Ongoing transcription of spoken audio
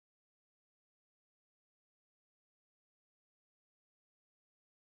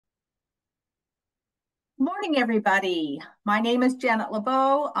Morning, everybody. My name is Janet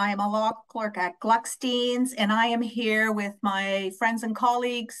LeBeau. I am a law clerk at Gluckstein's, and I am here with my friends and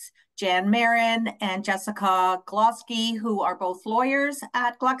colleagues, Jan Marin and Jessica Glosky, who are both lawyers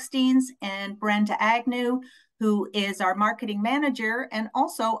at Gluckstein's, and Brenda Agnew, who is our marketing manager and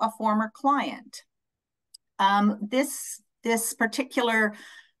also a former client. This particular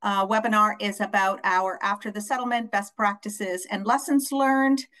webinar is about our after the settlement best practices and lessons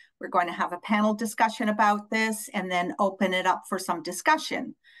learned. We're going to have a panel discussion about this and then open it up for some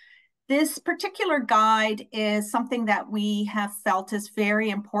discussion. This particular guide is something that we have felt is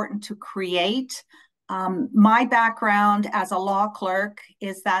very important to create. My background as a law clerk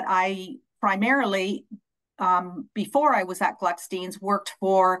is that I primarily before I was at Gluckstein's, worked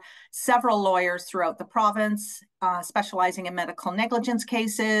for several lawyers throughout the province, specializing in medical negligence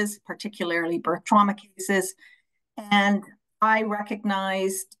cases, particularly birth trauma cases. And I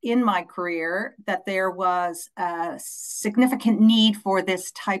recognized in my career that there was a significant need for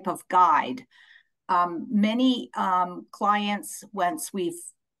this type of guide. Many clients, once we've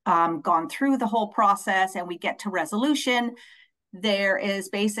gone through the whole process and we get to resolution, there is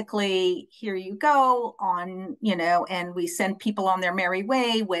basically, here you go on, and we send people on their merry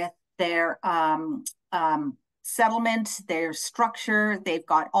way with their settlement, their structure. They've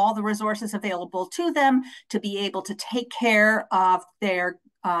got all the resources available to them to be able to take care of their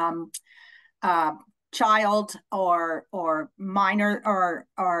child or minor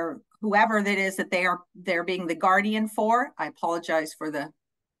or whoever that is that they're being the guardian for. I apologize for the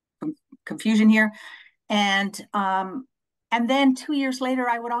confusion here. And then 2 years later,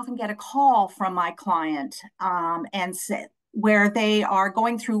 I would often get a call from my client and say, where they are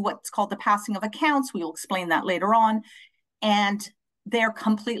going through what's called the passing of accounts. We'll explain that later on. And they're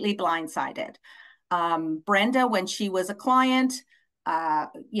completely blindsided. Brenda, when she was a client,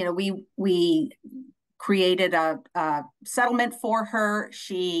 we created a settlement for her.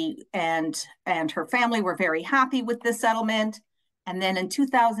 She and her family were very happy with this settlement. And then in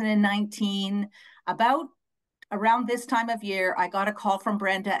 2019, around this time of year, I got a call from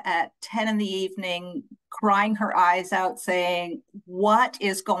Brenda at 10 in the evening, crying her eyes out, saying, "What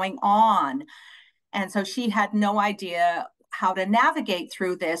is going on?" And so she had no idea how to navigate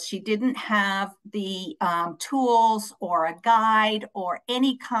through this. She didn't have the tools or a guide or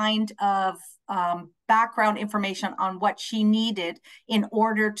any kind of background information on what she needed in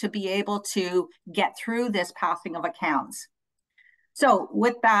order to be able to get through this passing of accounts. So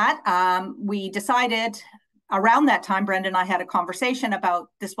with that, we decided around that time, Brenda and I had a conversation about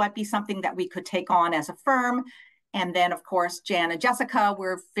this might be something that we could take on as a firm. And then, of course, Jan and Jessica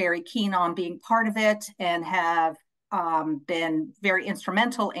were very keen on being part of it and have been very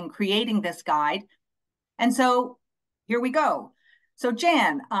instrumental in creating this guide. And so here we go. So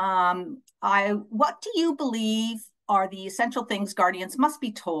Jan, what do you believe are the essential things guardians must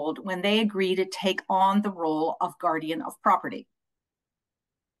be told when they agree to take on the role of guardian of property?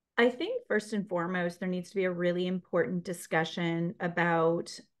 I think first and foremost, there needs to be a really important discussion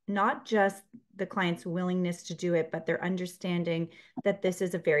about not just the client's willingness to do it, but their understanding that this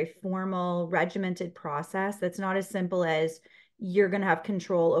is a very formal, regimented process that's not as simple as you're going to have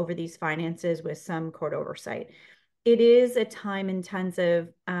control over these finances with some court oversight. It is a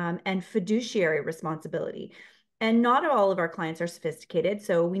time-intensive and fiduciary responsibility. And not all of our clients are sophisticated,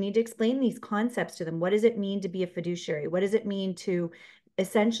 so we need to explain these concepts to them. What does it mean to be a fiduciary? What does it mean to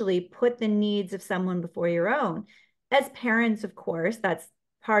essentially put the needs of someone before your own? As parents, of course, that's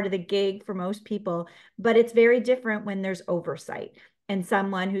part of the gig for most people, but it's very different when there's oversight and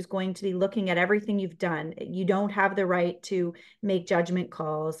someone who's going to be looking at everything you've done. You don't have the right to make judgment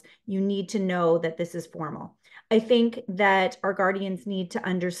calls. You need to know that this is formal. I think that our guardians need to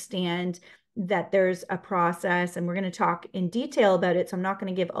understand that there's a process, and we're going to talk in detail about it. So I'm not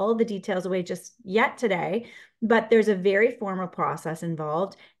going to give all the details away just yet today, but there's a very formal process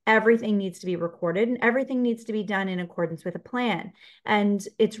involved. Everything needs to be recorded and everything needs to be done in accordance with a plan. And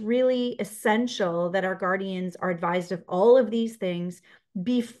it's really essential that our guardians are advised of all of these things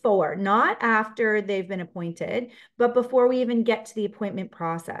before, not after they've been appointed, but before we even get to the appointment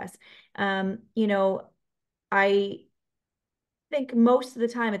process. I think most of the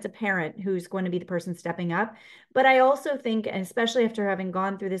time it's a parent who's going to be the person stepping up. But I also think, and especially after having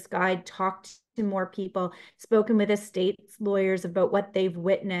gone through this guide, talked to more people, spoken with estates lawyers about what they've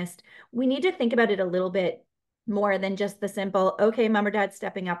witnessed, we need to think about it a little bit more than just the simple, okay, mom or dad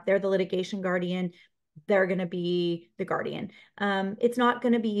stepping up, they're the litigation guardian, they're going to be the guardian. It's not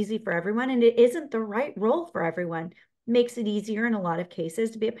going to be easy for everyone, and it isn't the right role for everyone. makes it easier in a lot of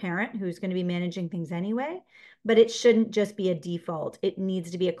cases to be a parent who's going to be managing things anyway. But it shouldn't just be a default. It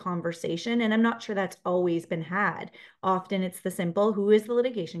needs to be a conversation. And I'm not sure that's always been had. Often it's the simple, who is the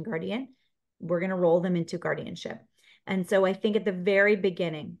litigation guardian? We're going to roll them into guardianship. And so I think at the very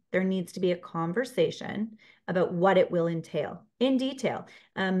beginning, there needs to be a conversation about what it will entail in detail.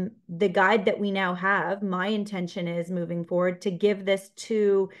 The guide that we now have, my intention is moving forward to give this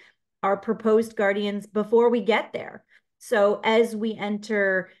to our proposed guardians before we get there. So as we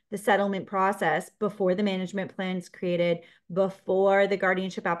enter the settlement process, before the management plan is created, before the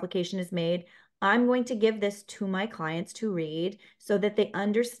guardianship application is made, I'm going to give this to my clients to read so that they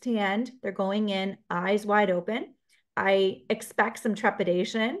understand they're going in eyes wide open. I expect some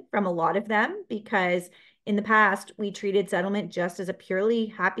trepidation from a lot of them because in the past, we treated settlement just as a purely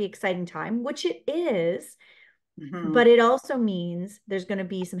happy, exciting time, which it is. But it also means there's going to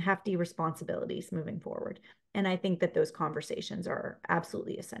be some hefty responsibilities moving forward. And I think that those conversations are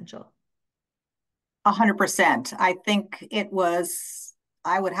absolutely essential. 100%. I think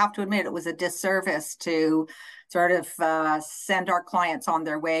I would have to admit, it was a disservice to sort of send our clients on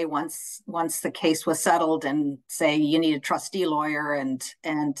their way once the case was settled and say you need a trustee lawyer and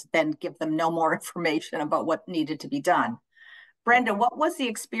then give them no more information about what needed to be done. Brenda, what was the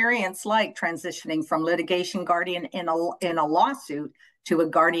experience like transitioning from litigation guardian in a lawsuit to a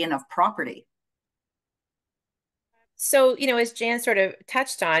guardian of property? So, as Jan sort of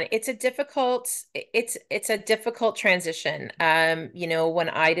touched on, it's a difficult transition. When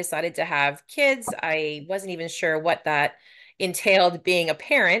I decided to have kids, I wasn't even sure what that entailed being a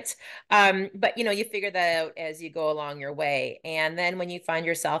parent. But you figure that out as you go along your way. And then when you find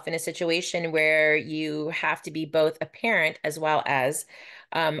yourself in a situation where you have to be both a parent as well as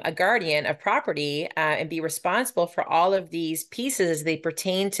a guardian of property, and be responsible for all of these pieces as they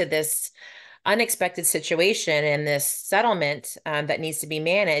pertain to this unexpected situation and this settlement that needs to be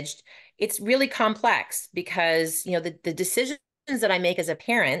managed, it's really complex because, the decisions that I make as a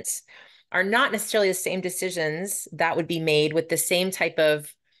parent are not necessarily the same decisions that would be made with the same type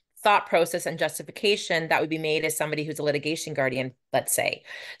of thought process and justification that would be made as somebody who's a litigation guardian, let's say.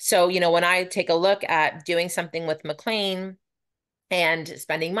 So, when I take a look at doing something with McLean and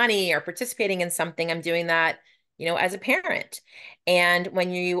spending money or participating in something, I'm doing that as a parent. And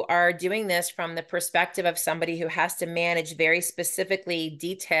when you are doing this from the perspective of somebody who has to manage very specifically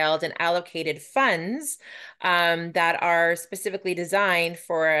detailed and allocated funds that are specifically designed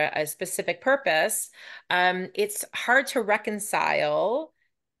for a specific purpose, it's hard to reconcile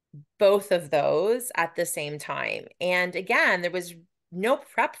both of those at the same time. And again, there was no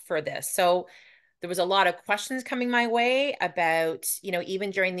prep for this. So there was a lot of questions coming my way about, even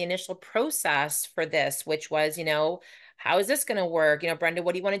during the initial process for this, which was, how is this going to work? Brenda,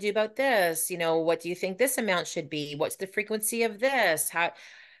 what do you want to do about this? What do you think this amount should be? What's the frequency of this?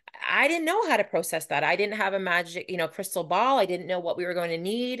 I didn't know how to process that. I didn't have a magic, crystal ball. I didn't know what we were going to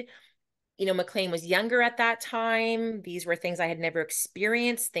need. McLean was younger at that time. These were things I had never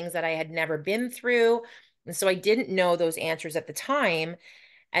experienced, things that I had never been through. And so I didn't know those answers at the time.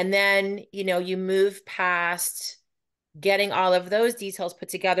 And then, you move past getting all of those details put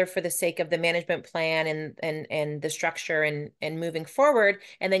together for the sake of the management plan and the structure and moving forward.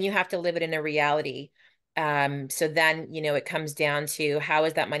 And then you have to live it in a reality. So then, it comes down to how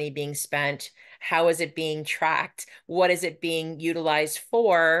is that money being spent? How is it being tracked? What is it being utilized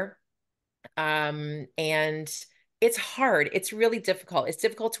for? And it's hard. It's really difficult. It's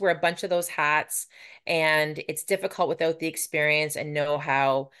difficult to wear a bunch of those hats, and it's difficult without the experience and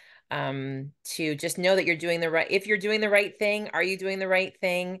know-how, to just know that you're doing if you're doing the right thing, are you doing the right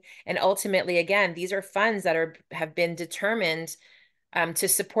thing? And ultimately, again, these are funds that have been determined to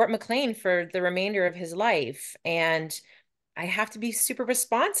support McLean for the remainder of his life. And I have to be super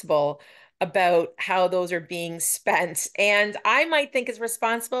responsible about how those are being spent. And I might think it's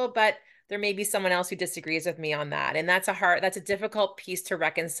responsible, but there may be someone else who disagrees with me on that. And that's a difficult piece to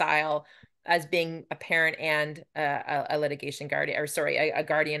reconcile as being a parent and a litigation guardian, or sorry, a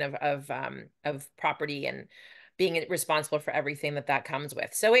guardian of property, and being responsible for everything that comes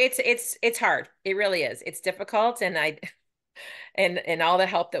with. So it's hard. It really is. It's difficult. And and all the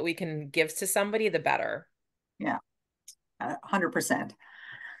help that we can give to somebody, the better. Yeah, 100%.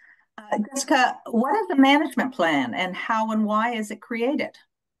 Jessica, what is the management plan and how and why is it created?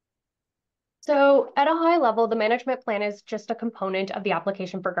 So at a high level, the management plan is just a component of the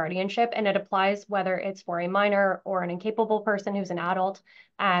application for guardianship, and it applies whether it's for a minor or an incapable person who's an adult.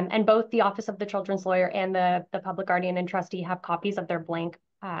 And both the Office of the Children's Lawyer and the public guardian and trustee have copies of their blank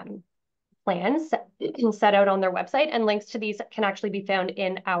plans set out on their website, and links to these can actually be found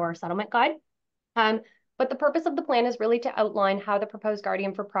in our settlement guide. But the purpose of the plan is really to outline how the proposed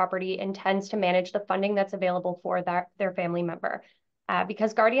guardian for property intends to manage the funding that's available for their family member.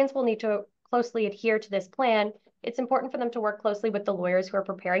 Because guardians will need to closely adhere to this plan, it's important for them to work closely with the lawyers who are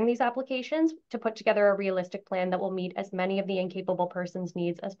preparing these applications to put together a realistic plan that will meet as many of the incapable person's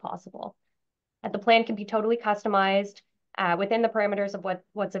needs as possible. The plan can be totally customized within the parameters of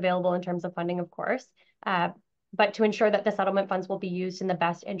what's available in terms of funding, of course, but to ensure that the settlement funds will be used in the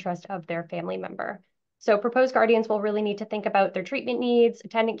best interest of their family member. So proposed guardians will really need to think about their treatment needs,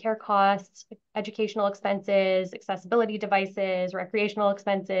 attendant care costs, educational expenses, accessibility devices, recreational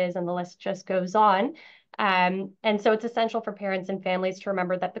expenses, and the list just goes on. And so it's essential for parents and families to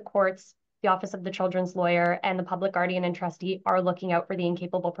remember that the courts, the Office of the Children's Lawyer, and the public guardian and trustee are looking out for the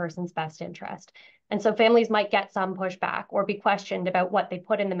incapable person's best interest. And so families might get some pushback or be questioned about what they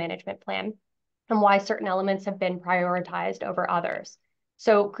put in the management plan and why certain elements have been prioritized over others.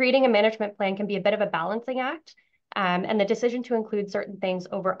 So creating a management plan can be a bit of a balancing act, and the decision to include certain things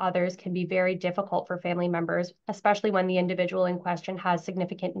over others can be very difficult for family members, especially when the individual in question has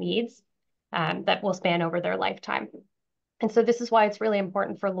significant needs that will span over their lifetime. And so this is why it's really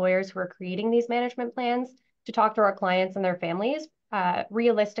important for lawyers who are creating these management plans to talk to our clients and their families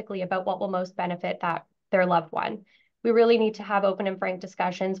realistically about what will most benefit their loved one. We really need to have open and frank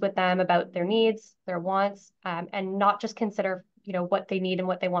discussions with them about their needs, their wants, and not just consider what they need and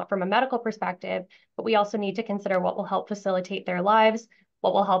what they want from a medical perspective, but we also need to consider what will help facilitate their lives,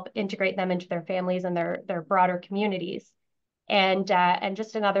 what will help integrate them into their families and their broader communities. And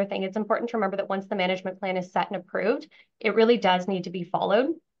just another thing, it's important to remember that once the management plan is set and approved, it really does need to be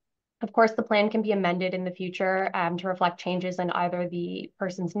followed. Of course, the plan can be amended in the future to reflect changes in either the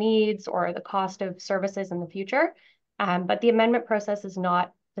person's needs or the cost of services in the future. But the amendment process is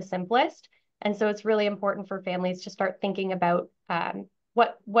not the simplest. And so it's really important for families to start thinking about how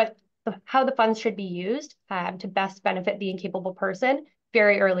the funds should be used to best benefit the incapable person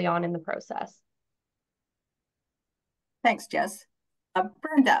very early on in the process. Thanks, Jess.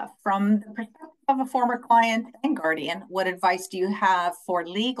 Brenda, from the perspective of a former client and guardian, what advice do you have for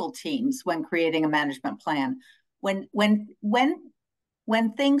legal teams when creating a management plan? What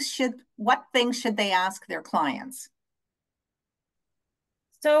things should they ask their clients?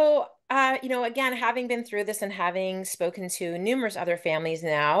 So, again, having been through this and having spoken to numerous other families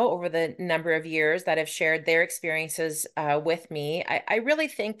now over the number of years that have shared their experiences with me, I really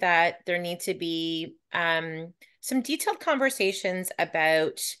think that there need to be some detailed conversations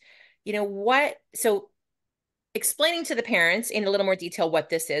about, so explaining to the parents in a little more detail what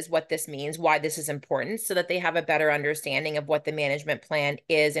this is, what this means, why this is important, so that they have a better understanding of what the management plan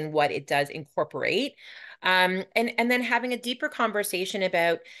is and what it does incorporate. And then having a deeper conversation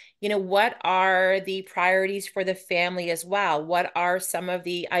about, what are the priorities for the family as well? What are some of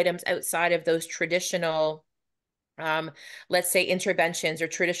the items outside of those traditional let's say interventions or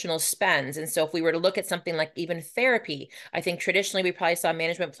traditional spends. And so if we were to look at something like even therapy, I think traditionally we probably saw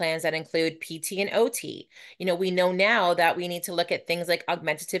management plans that include PT and OT. We know now that we need to look at things like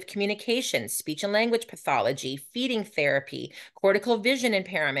augmentative communication, speech and language pathology, feeding therapy, cortical vision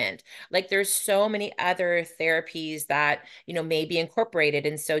impairment. Like there's so many other therapies that, may be incorporated.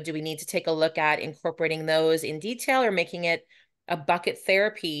 And so do we need to take a look at incorporating those in detail or making it a bucket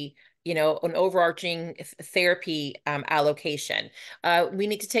therapy, an overarching therapy allocation? We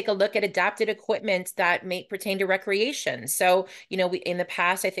need to take a look at adapted equipment that may pertain to recreation. So, in the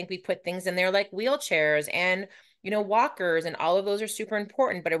past, I think we put things in there like wheelchairs and, walkers, and all of those are super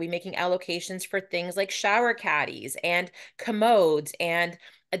important. But are we making allocations for things like shower caddies and commodes and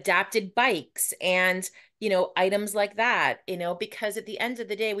adapted bikes and, items like that, because at the end of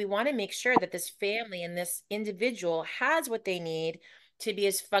the day, we want to make sure that this family and this individual has what they need to be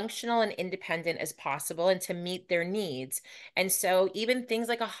as functional and independent as possible and to meet their needs. And so even things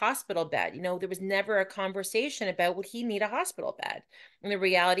like a hospital bed, there was never a conversation about would he need a hospital bed. And the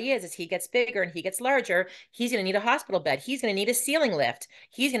reality is he gets bigger and he gets larger, he's going to need a hospital bed. He's going to need a ceiling lift.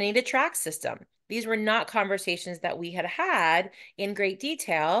 He's going to need a track system. These were not conversations that we had in great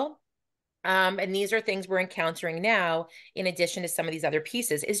detail. And these are things we're encountering now, in addition to some of these other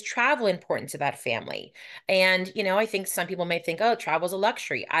pieces. Is travel important to that family? And, I think some people may think, oh, travel is a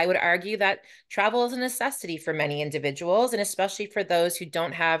luxury. I would argue that travel is a necessity for many individuals, and especially for those who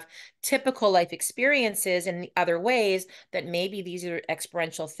don't have typical life experiences in other ways, that maybe these are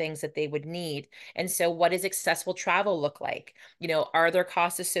experiential things that they would need. And so what does accessible travel look like? Are there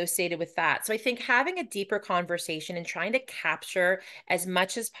costs associated with that? So I think having a deeper conversation and trying to capture as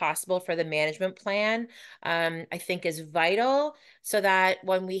much as possible for the management plan, I think is vital, so that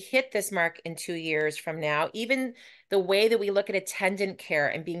when we hit this mark in 2 years from now, even the way that we look at attendant care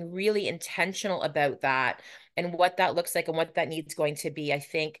and being really intentional about that and what that looks like and what that needs going to be, I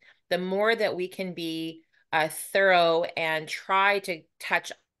think the more that we can be thorough and try to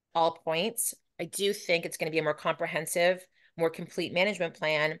touch all points, I do think it's going to be a more comprehensive, more complete management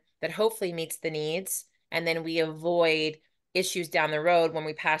plan that hopefully meets the needs. And then we avoid issues down the road when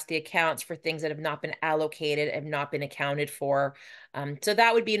we pass the accounts for things that have not been allocated, have not been accounted for. So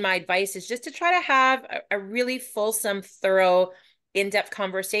that would be my advice, is just to try to have a really fulsome, thorough, in-depth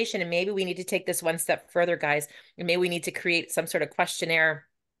conversation. And maybe we need to take this one step further, guys. And maybe we need to create some sort of questionnaire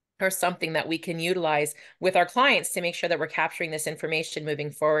or something that we can utilize with our clients to make sure that we're capturing this information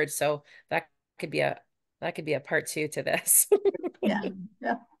moving forward. So that could be a part 2 to this. Yeah.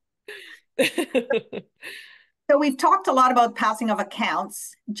 So we've talked a lot about passing of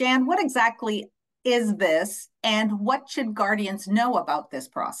accounts. Jan, what exactly is this, and what should guardians know about this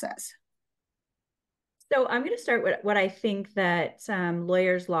process? So I'm going to start with what I think that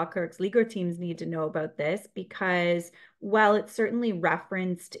lawyers, law clerks, legal teams need to know about this, because while it's certainly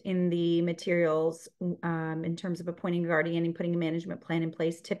referenced in the materials in terms of appointing a guardian and putting a management plan in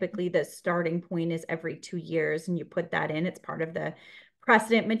place, typically the starting point is every 2 years, and you put that in. It's part of the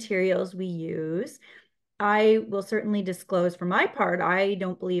precedent materials we use. I will certainly disclose, for my part, I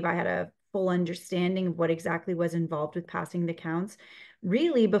don't believe I had a full understanding of what exactly was involved with passing the accounts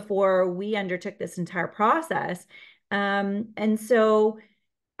really before we undertook this entire process. And so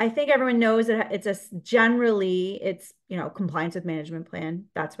I think everyone knows that it's generally, compliance with management plan.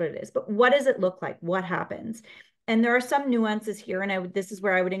 That's what it is. But what does it look like? What happens? And there are some nuances here, and this is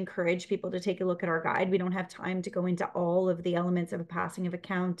where I would encourage people to take a look at our guide. We don't have time to go into all of the elements of a passing of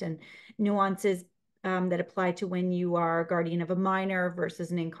account and nuances that apply to when you are guardian of a minor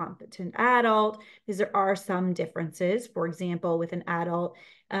versus an incompetent adult, because there are some differences. For example, with an adult,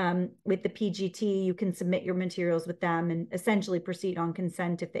 with the PGT, you can submit your materials with them and essentially proceed on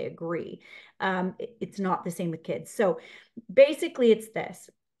consent if they agree. It's not the same with kids. So basically it's this: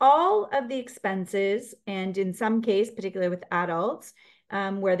 all of the expenses, and in some case, particularly with adults,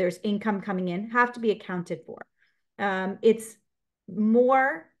 where there's income coming in, have to be accounted for. It's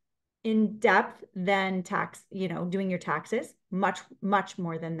more in depth than doing your taxes, much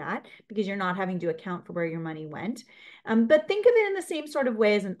more than that, because you're not having to account for where your money went. But think of it in the same sort of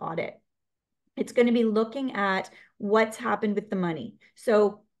way as an audit. It's going to be looking at what's happened with the money.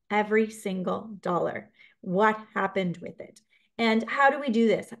 So every single dollar, what happened with it? And how do we do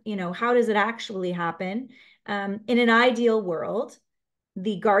this? How does it actually happen? In an ideal world,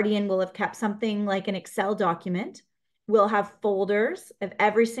 the guardian will have kept something like an Excel document. We'll have folders of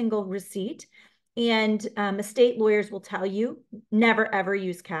every single receipt. And estate lawyers will tell you, never, ever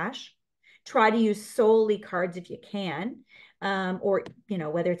use cash. Try to use solely cards if you can, or,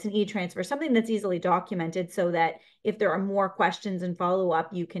 whether it's an e-transfer, something that's easily documented, so that if there are more questions and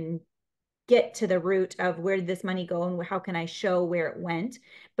follow-up, you can get to the root of where did this money go and how can I show where it went,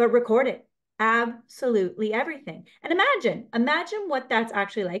 but record it. Absolutely everything. And imagine what that's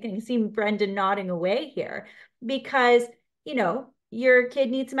actually like. And you see Brendan nodding away here, because, your kid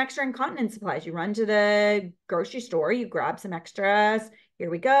needs some extra incontinence supplies. You run to the grocery store, you grab some extras. Here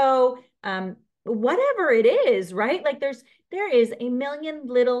we go. Whatever it is, right? Like there is a million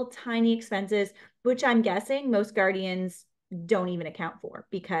little tiny expenses, which I'm guessing most guardians don't even account for,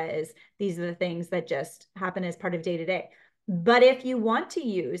 because these are the things that just happen as part of day to day. But if you want to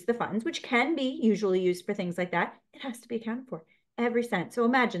use the funds, which can be usually used for things like that, it has to be accounted for, every cent. So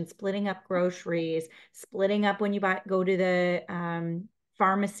imagine splitting up groceries, splitting up when you go to the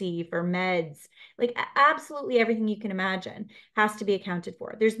pharmacy for meds, like absolutely everything you can imagine has to be accounted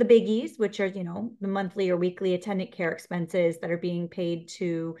for. There's the biggies, which are, the monthly or weekly attendant care expenses that are being paid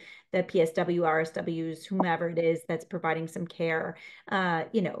to the PSW, RSWs, whomever it is that's providing some care,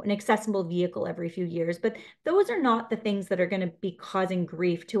 an accessible vehicle every few years. But those are not the things that are going to be causing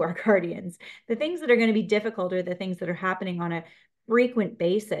grief to our guardians. The things that are going to be difficult are the things that are happening on a frequent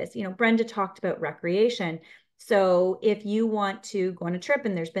basis. Brenda talked about recreation. So if you want to go on a trip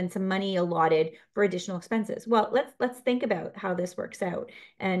and there's been some money allotted for additional expenses, well, let's think about how this works out.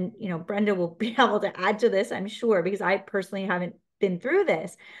 And, Brenda will be able to add to this, I'm sure, because I personally haven't been through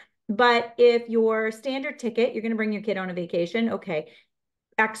this. But if your standard ticket, you're going to bring your kid on a vacation, okay,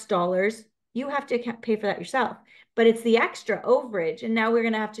 X dollars, you have to pay for that yourself. But it's the extra overage. And now we're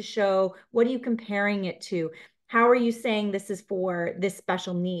going to have to show, what are you comparing it to? How are you saying this is for this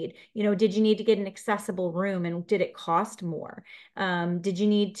special need? Did you need to get an accessible room, and did it cost more? Did you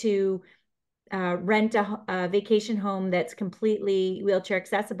need to rent a vacation home that's completely wheelchair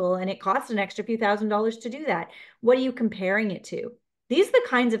accessible, and it costs an extra few $1,000s to do that. What are you comparing it to? These are the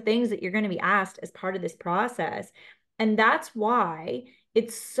kinds of things that you're going to be asked as part of this process. And that's why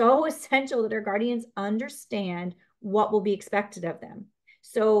it's so essential that our guardians understand what will be expected of them.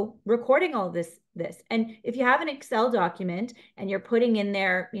 So recording all this, and if you have an Excel document and you're putting in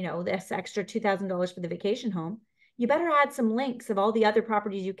there, you know, this extra $2,000 for the vacation home, you better add some links of all the other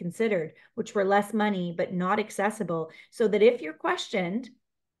properties you considered, which were less money, but not accessible, so that if you're questioned,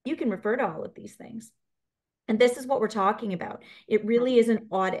 you can refer to all of these things. And this is what we're talking about. It really is an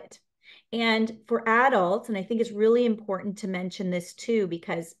audit. And for adults, and I think it's really important to mention this too,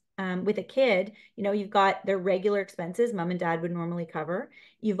 because with a kid, you know, you've got their regular expenses mom and dad would normally cover.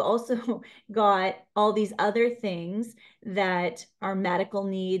 You've also got all these other things that are medical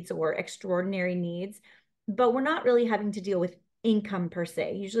needs or extraordinary needs, but we're not really having to deal with income per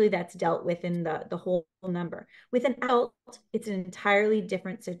se. Usually that's dealt with in the whole number. With an adult, it's an entirely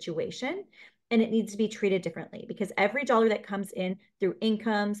different situation. And it needs to be treated differently, because every dollar that comes in through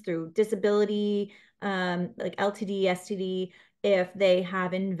incomes, through disability, like LTD, STD, if they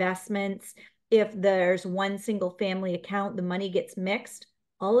have investments, if there's one single family account, the money gets mixed.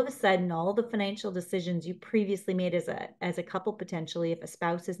 All of a sudden, all the financial decisions you previously made as a couple, potentially, if a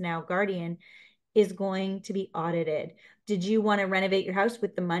spouse is now guardian, is going to be audited. Did you want to renovate your house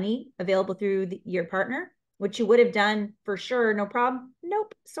with the money available through your partner, which you would have done for sure, no problem?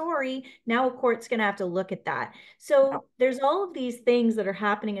 Nope, sorry. Now a court's going to have to look at that. So there's all of these things that are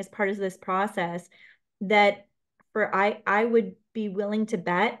happening as part of this process that I would be willing to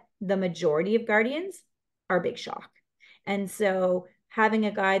bet the majority of guardians are a big shock. And so having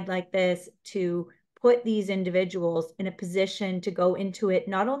a guide like this to put these individuals in a position to go into it,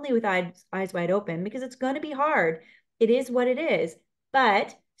 not only with eyes wide open, because it's going to be hard. It is what it is,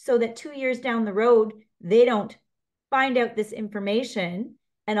 but so that 2 years down the road, they don't find out this information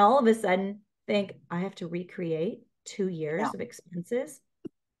and all of a sudden think, I have to recreate 2 years of expenses.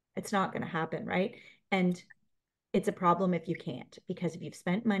 It's not going to happen, right? And it's a problem if you can't, because if you've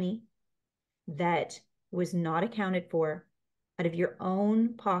spent money that was not accounted for out of your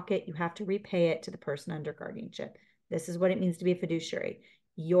own pocket, you have to repay it to the person under guardianship. This is what it means to be a fiduciary.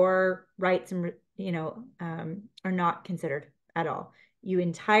 Your rights and, you know, are not considered at all. You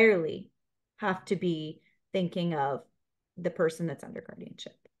entirely have to be thinking of the person that's under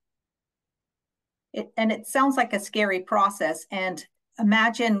guardianship. And it sounds like a scary process. And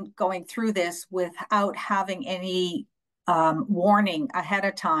imagine going through this without having any warning ahead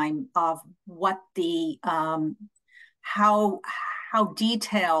of time of what the how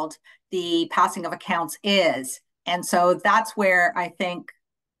detailed the passing of accounts is. And so that's where I think,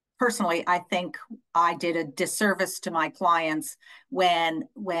 personally, I think I did a disservice to my clients when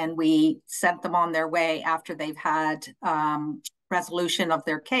we sent them on their way after they've had resolution of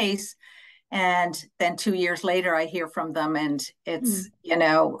their case. And then 2 years later, I hear from them, and it's, you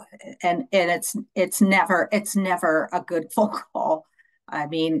know, and it's never a good phone call. I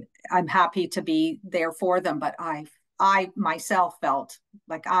mean, I'm happy to be there for them, but I myself felt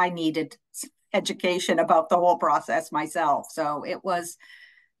like I needed education about the whole process myself. So it was,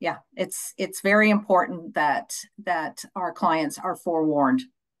 yeah, it's very important that our clients are forewarned.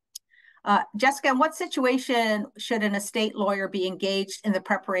 Jessica, in what situation should an estate lawyer be engaged in the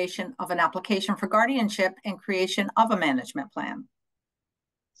preparation of an application for guardianship and creation of a management plan?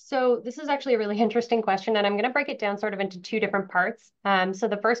 So this is actually a really interesting question, and I'm going to break it down sort of into two different parts. So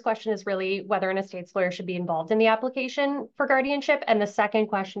the first question is really whether an estates lawyer should be involved in the application for guardianship. And the second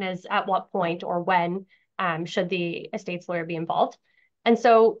question is at what point or when should the estates lawyer be involved? And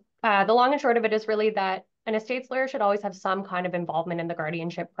so the long and short of it is really that an estates lawyer should always have some kind of involvement in the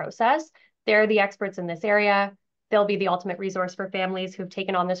guardianship process. They're the experts in this area. They'll be the ultimate resource for families who've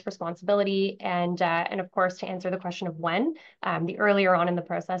taken on this responsibility. And of course, to answer the question of when, the earlier on in the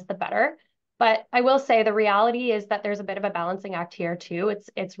process, the better. But I will say the reality is that there's a bit of a balancing act here too.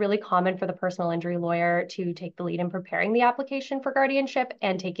 It's really common for the personal injury lawyer to take the lead in preparing the application for guardianship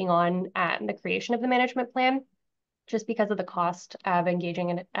and taking on the creation of the management plan, just because of the cost of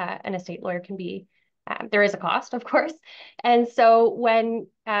engaging an estate lawyer can be, there is a cost, of course. And so when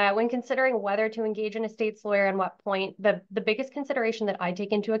considering whether to engage an estates lawyer and what point, the biggest consideration that I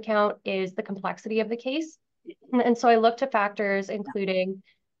take into account is the complexity of the case. And so I look to factors including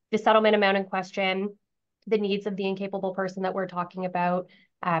the settlement amount in question, the needs of the incapable person that we're talking about,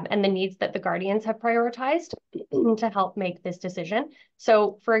 and the needs that the guardians have prioritized to help make this decision.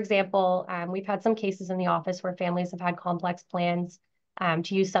 So for example, we've had some cases in the office where families have had complex plans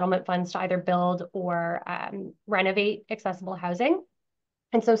to use settlement funds to either build or renovate accessible housing.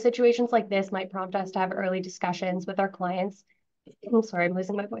 And so situations like this might prompt us to have early discussions with our clients. I'm sorry, I'm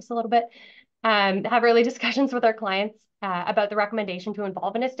losing my voice a little bit. Have early discussions with our clients about the recommendation to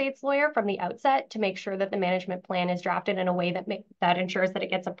involve an estates lawyer from the outset to make sure that the management plan is drafted in a way that ensures that it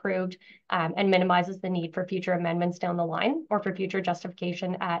gets approved and minimizes the need for future amendments down the line or for future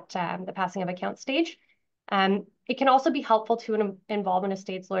justification at the passing of account stage. It can also be helpful to involve an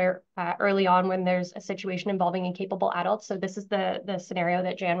estates lawyer early on when there's a situation involving incapable adults. So this is the scenario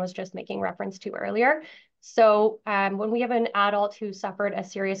that Jan was just making reference to earlier. So when we have an adult who suffered a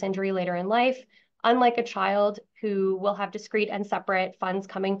serious injury later in life, unlike a child who will have discrete and separate funds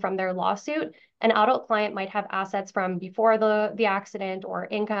coming from their lawsuit, an adult client might have assets from before the accident or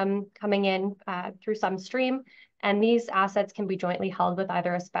income coming in through some stream. And these assets can be jointly held with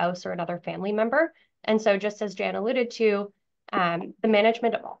either a spouse or another family member. And so just as Jan alluded to, the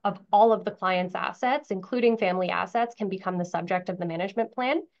management of all of the client's assets, including family assets, can become the subject of the management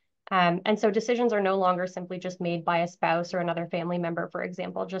plan. And so decisions are no longer simply just made by a spouse or another family member, for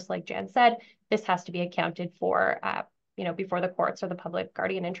example. Just like Jan said, this has to be accounted for, before the courts or the public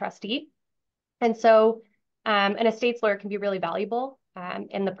guardian and trustee. And so an estates lawyer can be really valuable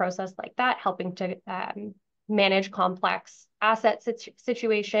in the process like that, helping to manage complex asset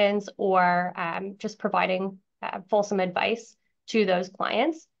situations or just providing fulsome advice to those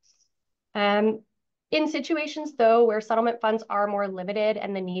clients. In situations, though, where settlement funds are more limited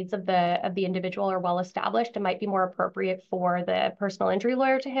and the needs of the individual are well established, it might be more appropriate for the personal injury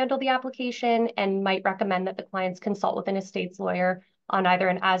lawyer to handle the application and might recommend that the clients consult with an estates lawyer on either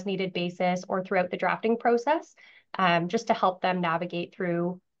an as-needed basis or throughout the drafting process, just to help them navigate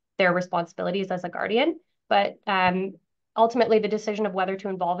through their responsibilities as a guardian. But ultimately, the decision of whether to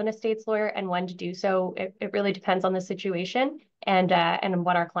involve an estates lawyer and when to do so, it really depends on the situation and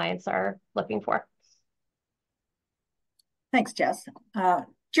what our clients are looking for. Thanks, Jess.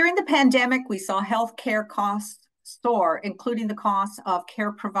 During the pandemic, we saw healthcare costs soar, including the costs of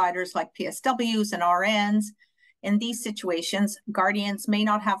care providers like PSWs and RNs. In these situations, guardians may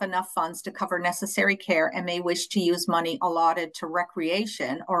not have enough funds to cover necessary care and may wish to use money allotted to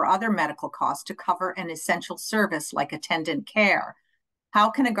recreation or other medical costs to cover an essential service like attendant care. How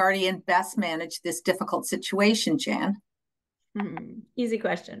can a guardian best manage this difficult situation, Jan? Easy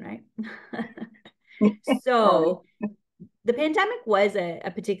question, right? So the pandemic was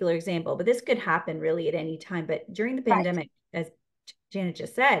a particular example, but this could happen really at any time. But during the pandemic, as Janet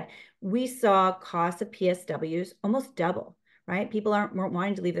just said, we saw costs of PSWs almost double, right? People weren't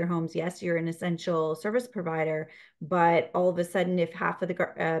wanting to leave their homes. Yes, you're an essential service provider, but all of a sudden, if half of the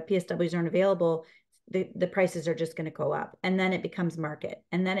PSWs aren't available, the prices are just going to go up, and then it becomes market,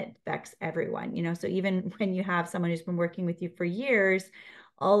 and then it affects everyone, So even when you have someone who's been working with you for years,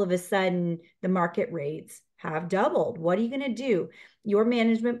 all of a sudden the market rates have doubled. What are you going to do? Your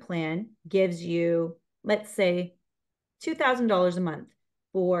management plan gives you, let's say, $2,000 a month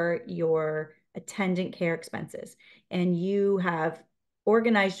for your attendant care expenses, and you have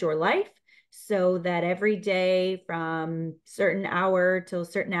organized your life so that every day from certain hour till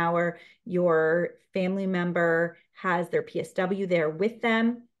certain hour, your family member has their PSW there with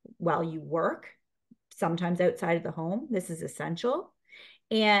them while you work, sometimes outside of the home. This is essential.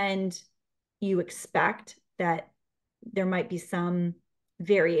 And you expect that there might be some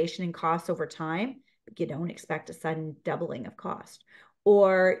variation in costs over time, but you don't expect a sudden doubling of cost.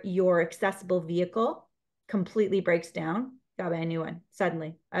 Or your accessible vehicle completely breaks down, gotta buy a new one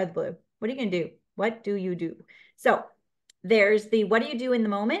suddenly out of the blue. What are you gonna do? What do you do? So there's the what do you do in the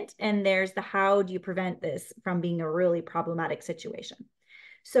moment, and there's the how do you prevent this from being a really problematic situation.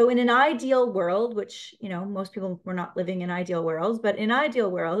 So in an ideal world, which, most people were not living in ideal worlds, but in ideal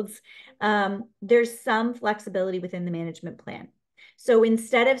worlds, there's some flexibility within the management plan. So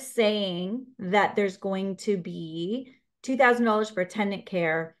instead of saying that there's going to be $2,000 for attendant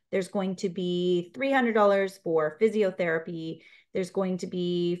care, there's going to be $300 for physiotherapy, there's going to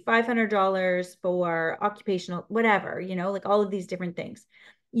be $500 for occupational, whatever, like all of these different things.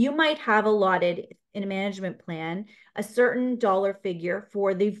 You might have allotted in a management plan a certain dollar figure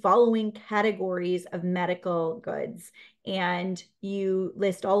for the following categories of medical goods, and you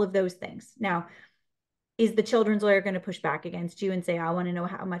list all of those things. Now, is the children's lawyer going to push back against you and say, I want to know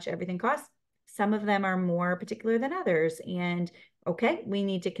how much everything costs? Some of them are more particular than others, and okay, we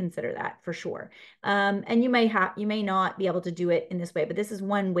need to consider that for sure. And you may not be able to do it in this way, but this is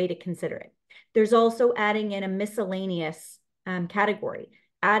one way to consider it. There's also adding in a miscellaneous category.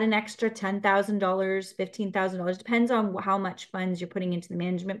 Add an extra $10,000, $15,000, depends on how much funds you're putting into the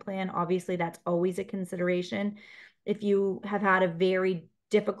management plan. Obviously, that's always a consideration. If you have had a very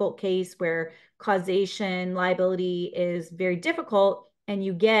difficult case where causation liability is very difficult and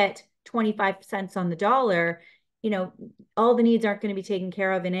you get 25 cents on the dollar, all the needs aren't going to be taken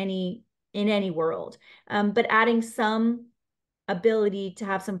care of in any world. But adding some ability to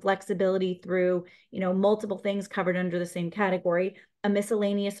have some flexibility through, multiple things covered under the same category, a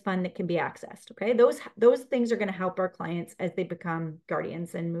miscellaneous fund that can be accessed. Okay. Those things are going to help our clients as they become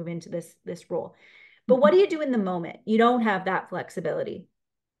guardians and move into this role. But what do you do in the moment? You don't have that flexibility.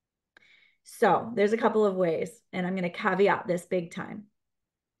 So there's a couple of ways, and I'm going to caveat this big time.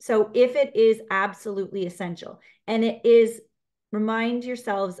 So if it is absolutely essential, and it is, remind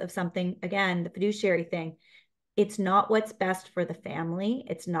yourselves of something, again, the fiduciary thing. It's not what's best for the family.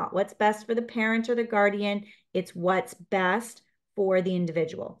 It's not what's best for the parent or the guardian. It's what's best for the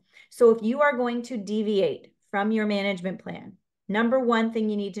individual. So if you are going to deviate from your management plan, number one thing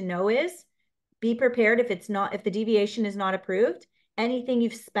you need to know is be prepared if the deviation is not approved. Anything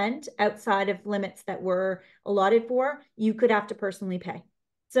you've spent outside of limits that were allotted for, you could have to personally pay.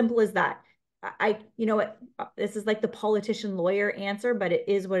 Simple as that. This is like the politician lawyer answer, but it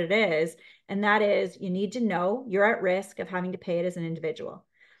is what it is. And that is, you need to know you're at risk of having to pay it as an individual.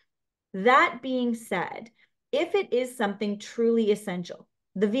 That being said, if it is something truly essential,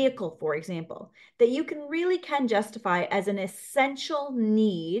 the vehicle, for example, that you really can justify as an essential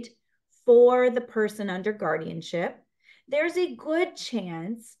need for the person under guardianship, there's a good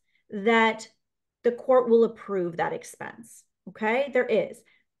chance that the court will approve that expense. Okay, there is.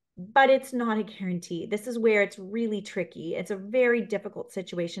 But it's not a guarantee. This is where it's really tricky. It's a very difficult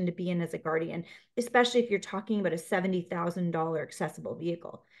situation to be in as a guardian, especially if you're talking about a $70,000 accessible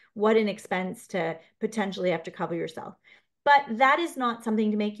vehicle. What an expense to potentially have to cover yourself. But that is not something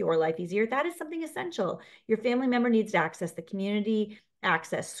to make your life easier. That is something essential. Your family member needs to access the community,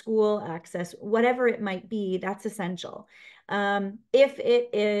 access school, access whatever it might be. That's essential. If it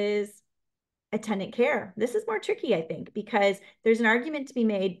is attendant care, this is more tricky, I think, because there's an argument to be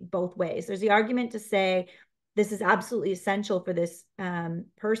made both ways. There's the argument to say this is absolutely essential for this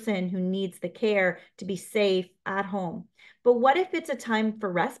person who needs the care to be safe at home. But what if it's a time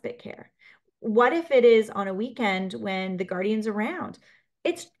for respite care? What if it is on a weekend when the guardian's around?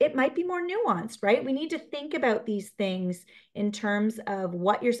 It might be more nuanced, right? We need to think about these things in terms of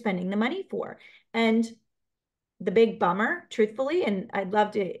what you're spending the money for. And the big bummer, truthfully, and I'd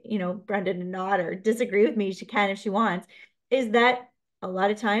love to, Brenda to nod or disagree with me, she can if she wants, is that a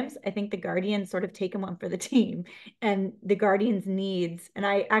lot of times I think the guardians sort of taken one for the team, and the guardian's needs. And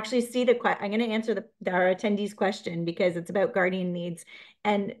I actually see I'm going to answer our attendees' question because it's about guardian needs,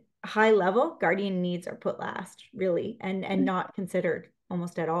 and high level guardian needs are put last, really, and not considered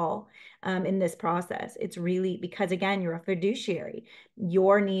almost at all in this process. It's really because, again, you're a fiduciary.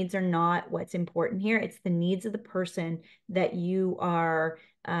 Your needs are not what's important here. It's the needs of the person that you are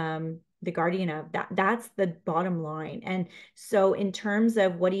the guardian of. That's the bottom line. And so in terms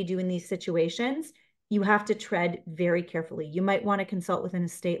of what do you do in these situations, you have to tread very carefully. You might want to consult with an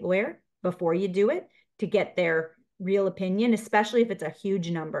estate lawyer before you do it to get their real opinion, especially if it's a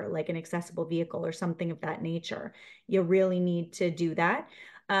huge number, like an accessible vehicle or something of that nature. You really need to do that.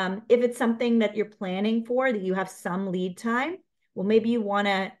 If it's something that you're planning for, that you have some lead time, well, maybe you want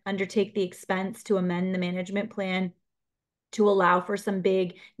to undertake the expense to amend the management plan to allow for some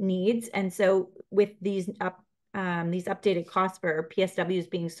big needs. And so with these updated costs for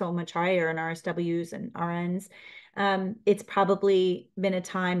PSWs being so much higher and RSWs and RNs, it's probably been a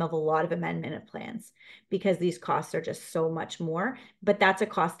time of a lot of amendment of plans because these costs are just so much more, but that's a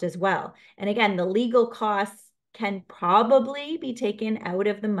cost as well. And again, the legal costs can probably be taken out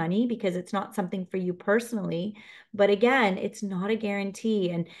of the money because it's not something for you personally, but again, it's not a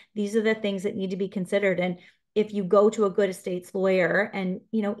guarantee. And these are the things that need to be considered. And if you go to a good estates lawyer and,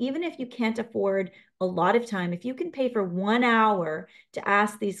 even if you can't afford a lot of time, if you can pay for 1 hour to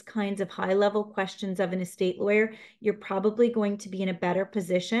ask these kinds of high level questions of an estate lawyer, you're probably going to be in a better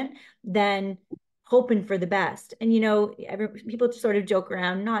position than hoping for the best. And, people sort of joke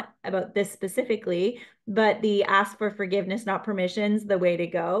around, not about this specifically, but the ask for forgiveness, not permission's the way to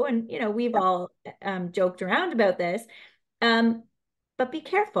go. And, we've all joked around about this, but be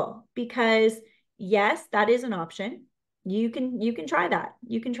careful because yes, that is an option. You can try that.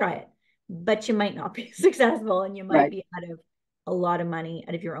 You can try it, but you might not be successful and you might be out of a lot of money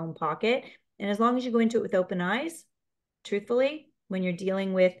out of your own pocket. And as long as you go into it with open eyes, truthfully, when you're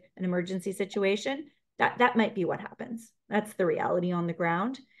dealing with an emergency situation, that might be what happens. That's the reality on the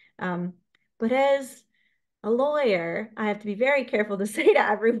ground. But as a lawyer, I have to be very careful to say to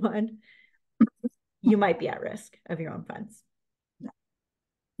everyone, you might be at risk of your own funds.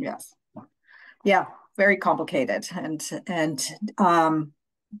 Yes. Yeah, very complicated. And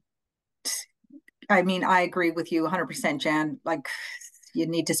I mean, I agree with you 100%, Jan. Like, you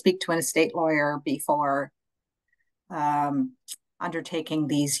need to speak to an estate lawyer before undertaking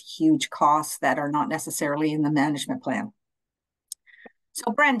these huge costs that are not necessarily in the management plan.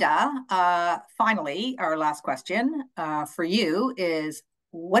 So Brenda, finally, our last question for you is,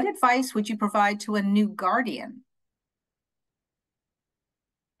 what advice would you provide to a new guardian?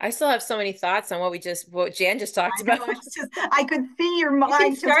 I still have so many thoughts on what Jan just talked about. I could see your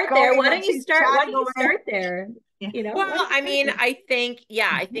mind just start going. there. Why don't you start there? You know, well, I mean, I think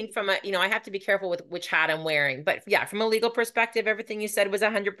from a, I have to be careful with which hat I'm wearing, but yeah, from a legal perspective, everything you said was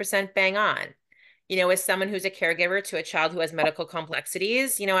 100% bang on. As someone who's a caregiver to a child who has medical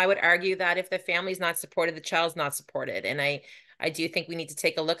complexities, I would argue that if the family's not supported, the child's not supported. And I do think we need to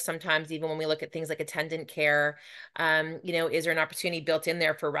take a look sometimes, even when we look at things like attendant care, is there an opportunity built in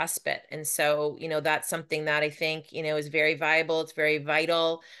there for respite? And so, that's something that I think, is very viable. It's very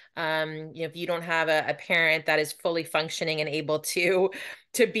vital. If you don't have a parent that is fully functioning and able to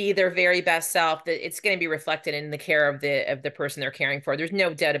be their very best self, that it's going to be reflected in the care of the person they're caring for. There's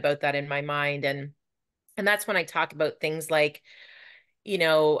no doubt about that in my mind. And that's when I talk about things like, how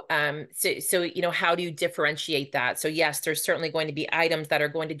do you differentiate that? So yes, there's certainly going to be items that are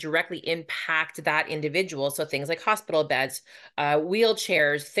going to directly impact that individual. So things like hospital beds,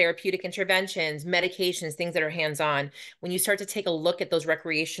 wheelchairs, therapeutic interventions, medications, things that are hands-on. When you start to take a look at those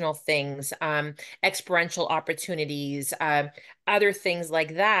recreational things, experiential opportunities, other things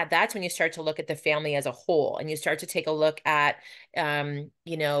like that, that's when you start to look at the family as a whole, and you start to take a look at,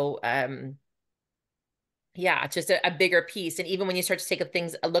 yeah, just a bigger piece. And even when you start to take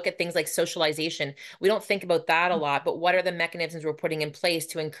a look at things like socialization, we don't think about that a lot, but what are the mechanisms we're putting in place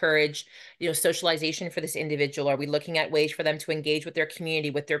to encourage, socialization for this individual? Are we looking at ways for them to engage with their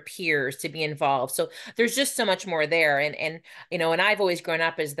community, with their peers, to be involved? So there's just so much more there. And I've always grown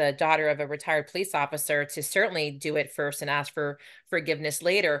up as the daughter of a retired police officer to certainly do it first and ask for forgiveness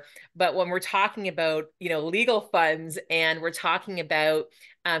later. But when we're talking about, legal funds, and we're talking about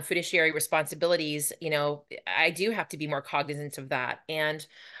fiduciary responsibilities, I do have to be more cognizant of that. And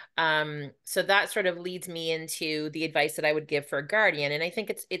so that sort of leads me into the advice that I would give for a guardian. And I think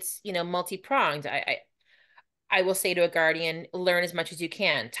it's multi-pronged. I will say to a guardian, learn as much as you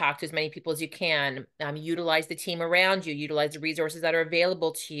can, talk to as many people as you can, utilize the team around you, utilize the resources that are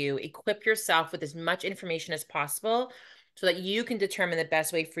available to you, equip yourself with as much information as possible so that you can determine the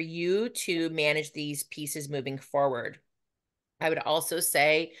best way for you to manage these pieces moving forward. I would also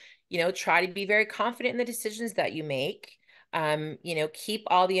say, try to be very confident in the decisions that you make. Keep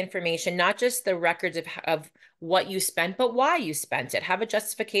all the information, not just the records of what you spent, but why you spent it. Have a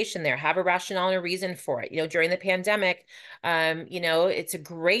justification there, have a rationale and a reason for it. During the pandemic, it's a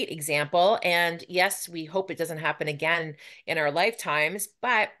great example. And yes, we hope it doesn't happen again in our lifetimes,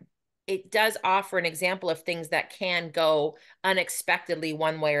 but it does offer an example of things that can go unexpectedly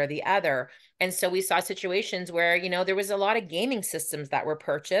one way or the other. And so we saw situations where, there was a lot of gaming systems that were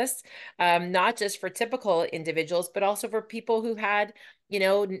purchased, not just for typical individuals, but also for people who had,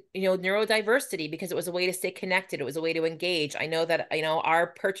 neurodiversity, because it was a way to stay connected. It was a way to engage. I know that, our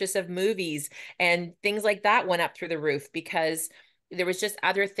purchase of movies and things like that went up through the roof because there was just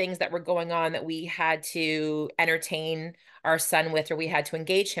other things that were going on that we had to entertain our son with, or we had to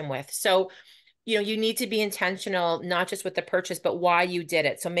engage him with. So, you need to be intentional, not just with the purchase, but why you did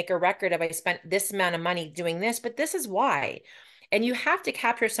it. So make a record of, I spent this amount of money doing this, but this is why. And you have to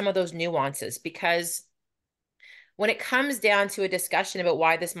capture some of those nuances, because when it comes down to a discussion about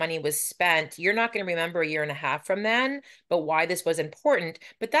why this money was spent, you're not going to remember a year and a half from then, but why this was important.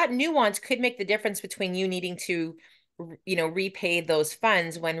 But that nuance could make the difference between you needing to repay those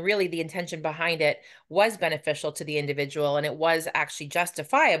funds when really the intention behind it was beneficial to the individual and it was actually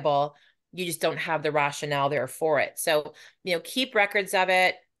justifiable. You just don't have the rationale there for it. So, keep records of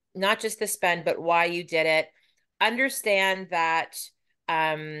it, not just the spend, but why you did it. Understand that,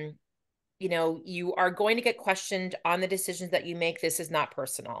 you are going to get questioned on the decisions that you make. This is not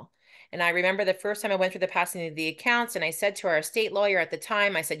personal. And I remember the first time I went through the passing of the accounts, and I said to our estate lawyer at the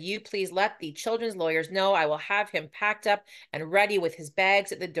time, I said, you please let the children's lawyers know I will have him packed up and ready with his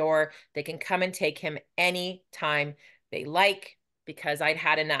bags at the door. They can come and take him any time they like, because I'd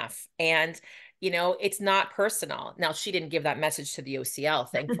had enough. And, it's not personal. Now, she didn't give that message to the OCL,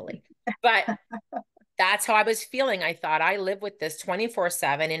 thankfully, but that's how I was feeling. I thought, I live with this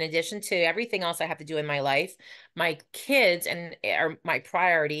 24/7. In addition to everything else I have to do in my life, my kids are my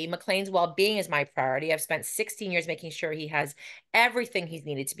priority. McLean's well-being is my priority. I've spent 16 years making sure he has everything he's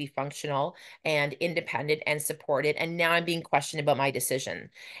needed to be functional and independent and supported. And now I'm being questioned about my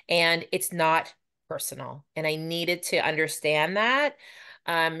decision. And it's not personal. And I needed to understand that.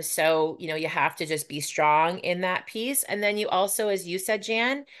 So, you have to just be strong in that piece. And then you also, as you said,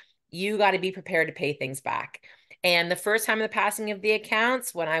 Jan, you got to be prepared to pay things back. And the first time of the passing of the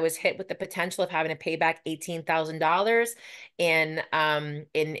accounts, when I was hit with the potential of having to pay back $18,000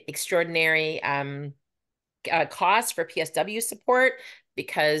 in extraordinary costs for PSW support,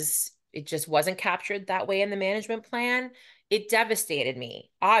 because it just wasn't captured that way in the management plan, it devastated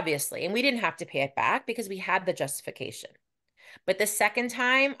me, obviously. And we didn't have to pay it back because we had the justification. But the second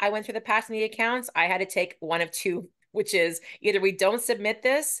time I went through the passing the accounts, I had to take one of two, which is either we don't submit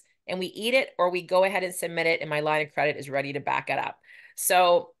this and we eat it, or we go ahead and submit it and my line of credit is ready to back it up.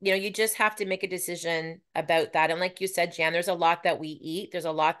 So, you just have to make a decision about that. And like you said, Jan, there's a lot that we eat. There's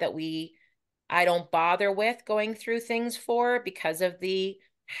a lot that I don't bother with going through things for, because of the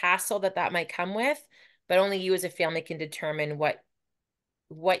hassle that might come with. But only you as a family can determine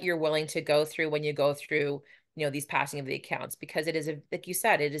what you're willing to go through when you go through these passing of the accounts, because it is like you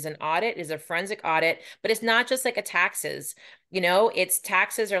said, it is an audit, it is a forensic audit, but it's not just like a taxes. It's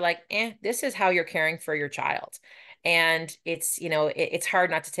taxes are like, this is how you're caring for your child. And it's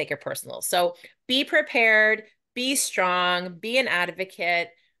hard not to take it personal. So be prepared, be strong, be an advocate,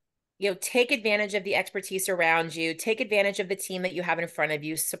 take advantage of the expertise around you, take advantage of the team that you have in front of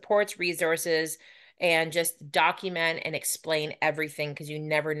you, supports, resources, and just document and explain everything, because you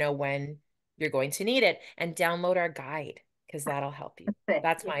never know when you're going to need it. And download our guide, because that'll help you.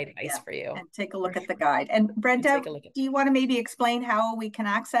 That's my advice for you. And take a look at the guide. And Brenda, do you want to maybe explain how we can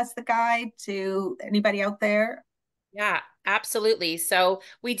access the guide to anybody out there? Yeah, absolutely. So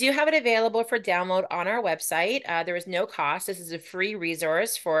we do have it available for download on our website. There is no cost. This is a free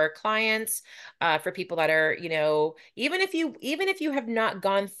resource for clients, for people that are, even if you have not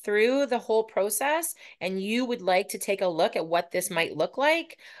gone through the whole process and you would like to take a look at what this might look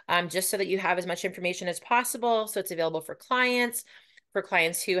like, just so that you have as much information as possible. So it's available for clients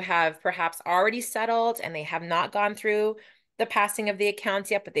who have perhaps already settled and they have not gone through the passing of the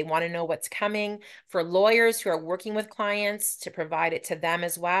accounts yet, but they want to know what's coming, for lawyers who are working with clients to provide it to them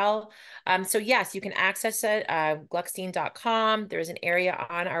as well. So yes, you can access it, Gluckstein.com. There's an area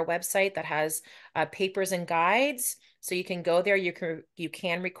on our website that has papers and guides. So you can go there, you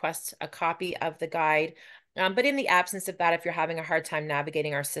can request a copy of the guide. But in the absence of that, if you're having a hard time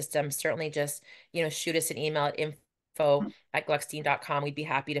navigating our system, certainly just, shoot us an email at info@Gluckstein.com. We'd be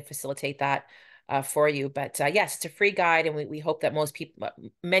happy to facilitate that for you. But yes, it's a free guide, and we hope that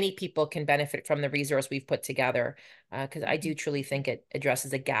many people can benefit from the resource we've put together, because I do truly think it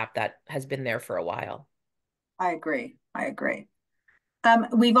addresses a gap that has been there for a while. I agree.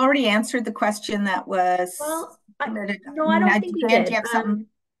 We've already answered the question that was submitted. No, I don't think we did. Do you have something?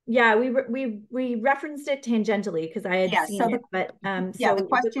 Yeah, we referenced it tangentially because I had seen it, but so the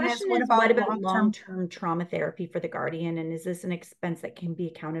question is, what about long-term trauma therapy for the guardian, and is this an expense that can be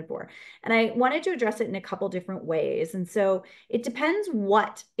accounted for? And I wanted to address it in a couple different ways. And so it depends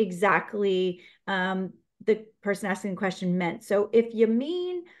what exactly the person asking the question meant. So if you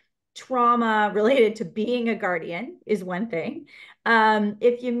mean trauma related to being a guardian is one thing.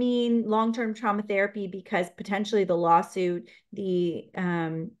 If you mean long-term trauma therapy because potentially the lawsuit,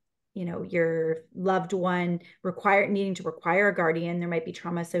 your loved one needing to require a guardian, there might be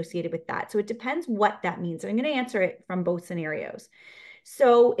trauma associated with that. So it depends what that means. So I'm going to answer it from both scenarios.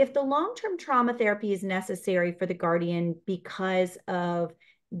 So if the long-term trauma therapy is necessary for the guardian because of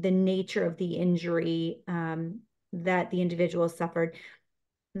the nature of the injury that the individual suffered,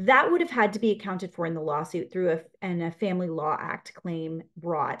 that would have had to be accounted for in the lawsuit through a Family Law Act claim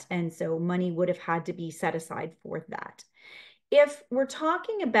brought. And so money would have had to be set aside for that. If we're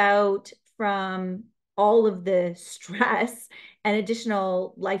talking about from all of the stress and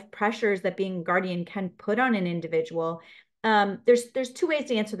additional life pressures that being a guardian can put on an individual, there's two ways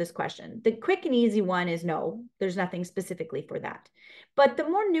to answer this question. The quick and easy one is no, there's nothing specifically for that. But the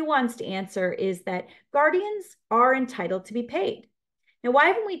more nuanced answer is that guardians are entitled to be paid. Now, why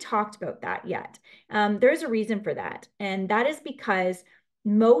haven't we talked about that yet? There's a reason for that. And that is because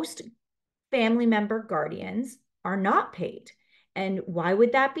most family member guardians are not paid. And why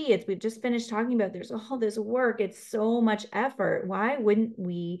would that be? We've just finished talking about there's all this work. It's so much effort. Why wouldn't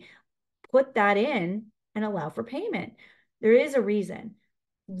we put that in and allow for payment? There is a reason.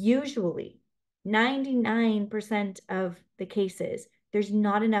 Usually, 99% of the cases, there's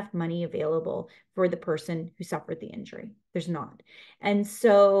not enough money available for the person who suffered the injury. There's not. And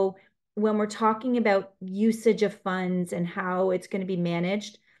so when we're talking about usage of funds and how it's going to be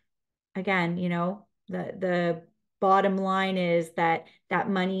managed, again, the bottom line is that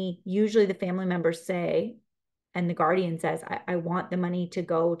money, usually the family members say, and the guardian says, I want the money to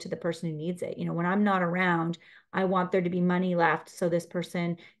go to the person who needs it. When I'm not around, I want there to be money left so this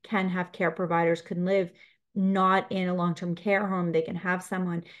person can have care providers, can live not in a long-term care home. They can have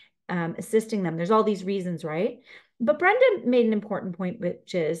someone assisting them. There's all these reasons, right? But Brenda made an important point,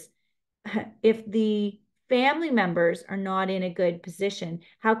 which is if the family members are not in a good position,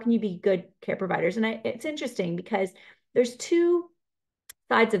 how can you be good care providers? And it's interesting because there's two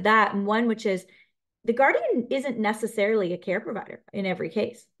sides of that. And one, which is the guardian isn't necessarily a care provider in every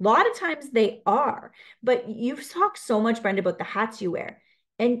case. A lot of times they are, but you've talked so much, Brenda, about the hats you wear.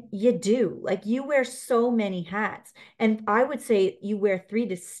 And you do, like you wear so many hats. And I would say you wear three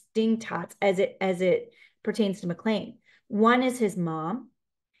distinct hats as it pertains to McLean. One is his mom,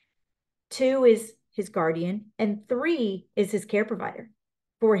 two is his guardian, and three is his care provider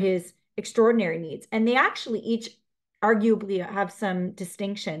for his extraordinary needs. And they actually each arguably have some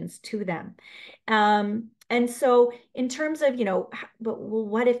distinctions to them. And so in terms of, but well,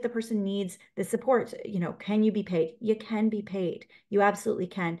 what if the person needs the support? Can you be paid? You can be paid. You absolutely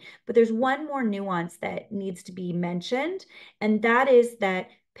can. But there's one more nuance that needs to be mentioned, and that is that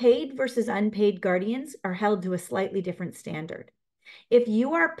paid versus unpaid guardians are held to a slightly different standard. If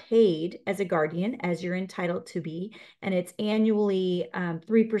you are paid as a guardian, as you're entitled to be, and it's annually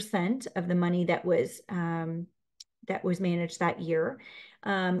 3% of the money that was managed that year,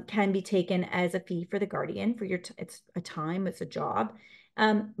 can be taken as a fee for the guardian for it's a time, it's a job.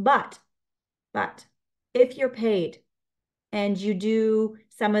 But if you're paid and you do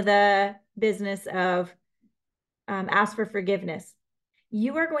some of the business of ask for forgiveness,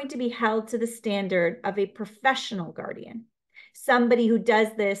 you are going to be held to the standard of a professional guardian, somebody who does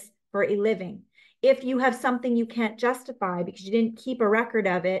this for a living. If you have something you can't justify because you didn't keep a record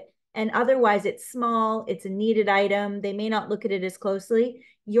of it, and otherwise it's small, it's a needed item, they may not look at it as closely,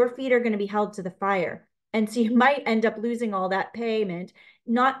 your feet are going to be held to the fire. And so you might end up losing all that payment,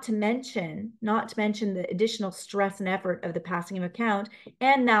 not to mention the additional stress and effort of the passing of account,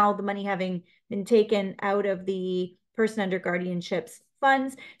 and now the money having been taken out of the person under guardianship's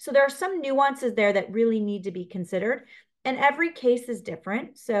funds. So there are some nuances there that really need to be considered. And every case is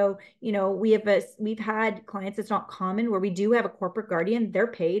different. So, we've had clients, it's not common, where we do have a corporate guardian, they're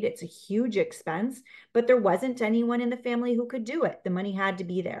paid, it's a huge expense, but there wasn't anyone in the family who could do it. The money had to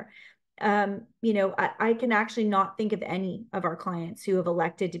be there. I can actually not think of any of our clients who have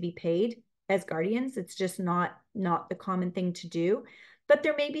elected to be paid as guardians. It's just not the common thing to do. But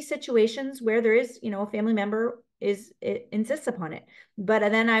there may be situations where there is, a family member insists upon it. But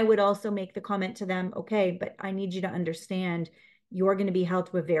then I would also make the comment to them, okay, but I need you to understand you're going to be held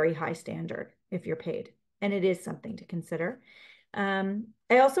to a very high standard if you're paid. And it is something to consider. I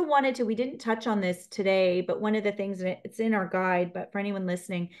also we didn't touch on this today, but one of the things, and it's in our guide, but for anyone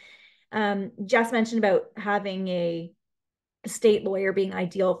listening, Jess mentioned about having a state lawyer being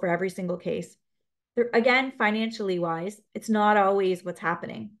ideal for every single case. Again, financially wise, it's not always what's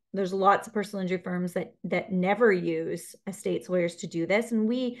happening. There's lots of personal injury firms that never use estates lawyers to do this, and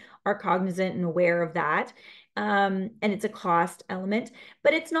we are cognizant and aware of that. And it's a cost element,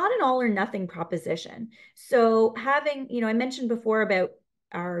 but it's not an all or nothing proposition. So having, I mentioned before about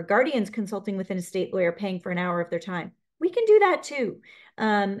our guardians consulting with an estate lawyer, paying for an hour of their time. We can do that too.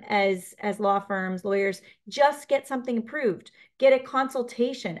 As law firms, lawyers, just get something approved, get a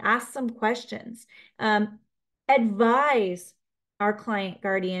consultation, ask some questions, advise our client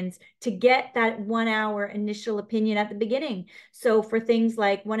guardians to get that 1 hour initial opinion at the beginning. So for things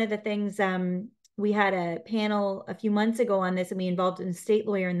like, one of the things, we had a panel a few months ago on this, and we involved an estate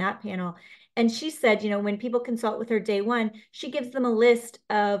lawyer in that panel. And she said, when people consult with her day one, she gives them a list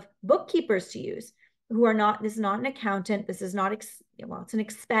of bookkeepers to use who are not, this is not an accountant, this is not, it's an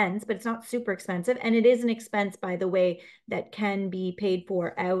expense, but it's not super expensive. And it is an expense, by the way, that can be paid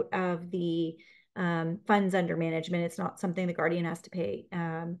for out of the funds under management. It's not something the guardian has to pay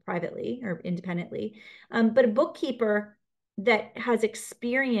privately or independently. But a bookkeeper that has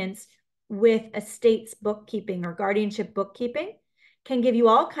experience with estates bookkeeping or guardianship bookkeeping can give you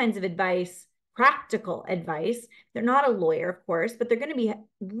all kinds of advice, practical advice. They're not a lawyer, of course, but they're going to be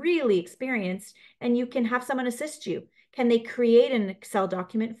really experienced, and you can have someone assist you. Can they create an Excel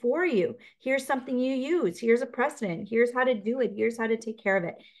document for you? Here's something you use. Here's a precedent. Here's how to do it. Here's how to take care of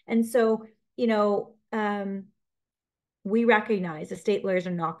it. And so, we recognize estate lawyers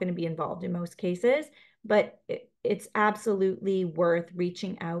are not going to be involved in most cases, but it's absolutely worth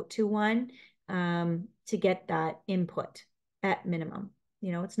reaching out to one to get that input at minimum.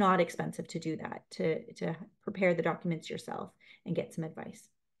 It's not expensive to do that, to prepare the documents yourself and get some advice.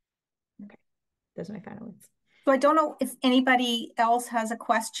 Okay, those are my final words. So I don't know if anybody else has a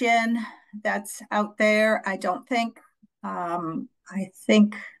question that's out there. I don't think. I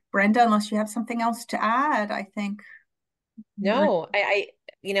think, Brenda, unless you have something else to add, I think No,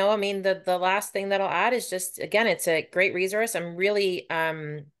 I mean, the last thing that I'll add is just, again, it's a great resource. I'm really,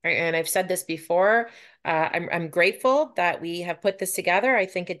 and I've said this before, I'm grateful that we have put this together. I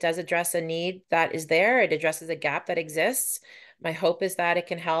think it does address a need that is there. It addresses a gap that exists. My hope is that it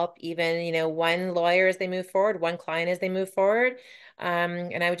can help even, one lawyer as they move forward, one client as they move forward.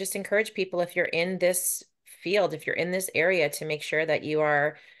 And I would just encourage people, if you're in this field, if you're in this area, to make sure that you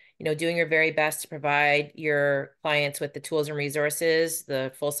are doing your very best to provide your clients with the tools and resources,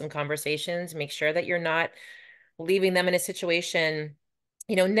 the fulsome conversations, make sure that you're not leaving them in a situation,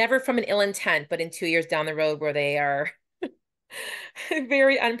 never from an ill intent, but in 2 years down the road where they are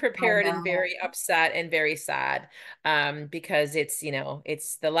very unprepared and very upset and very sad, because it's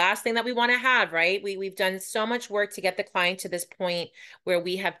the last thing that we want to have, right? We've done so much work to get the client to this point where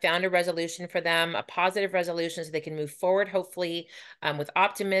we have found a resolution for them, a positive resolution, so they can move forward, hopefully, with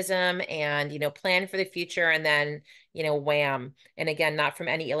optimism and plan for the future. And then wham, and again, not from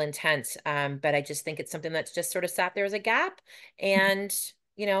any ill intent, but I just think it's something that's just sort of sat there as a gap. And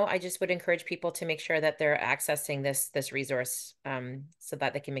I just would encourage people to make sure that they're accessing this resource, so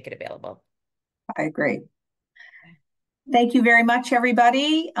that they can make it available. I agree. Thank you very much,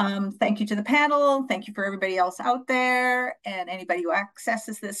 everybody. Thank you to the panel. Thank you for everybody else out there and anybody who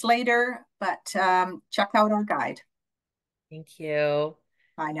accesses this later. But check out our guide. Thank you.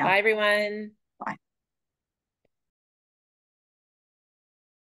 Bye now. Bye, everyone.